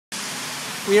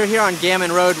We are here on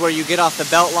Gammon Road where you get off the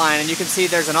Beltline, and you can see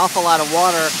there's an awful lot of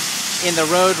water in the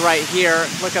road right here.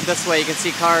 Look up this way, you can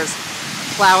see cars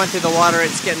plowing through the water.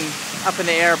 It's getting up in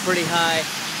the air pretty high.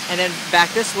 And then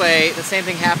back this way, the same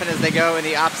thing happened as they go in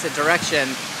the opposite direction.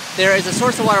 There is a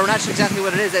source of water, we're not sure exactly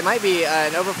what it is. It might be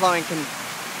an overflowing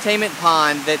containment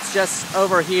pond that's just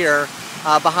over here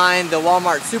behind the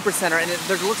Walmart Supercenter, and it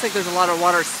looks like there's a lot of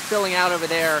water spilling out over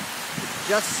there.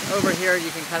 Just over here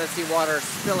you can kind of see water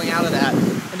spilling out of that,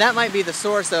 and that might be the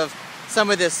source of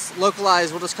some of this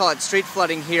localized, we'll just call it street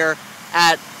flooding here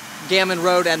at Gammon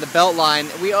Road and the Beltline.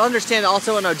 We understand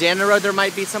also on O'Dana Road there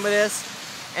might be some of this,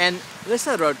 and this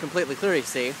side of the road completely clear, you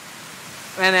see.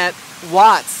 And at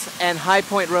Watts and High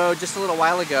Point Road just a little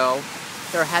while ago,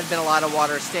 there had been a lot of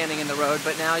water standing in the road,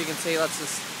 but now you can see, let's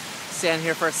just stand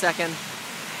here for a second.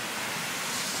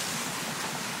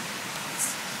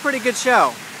 It's a pretty good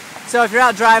show. So if you're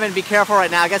out driving, be careful right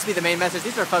now. I guess be the main message.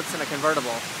 These are folks in a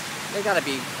convertible. They're gonna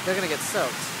get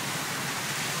soaked.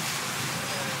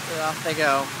 So off they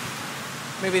go.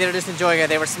 Maybe they're just enjoying it.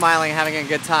 They were smiling and having a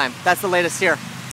good time. That's the latest here.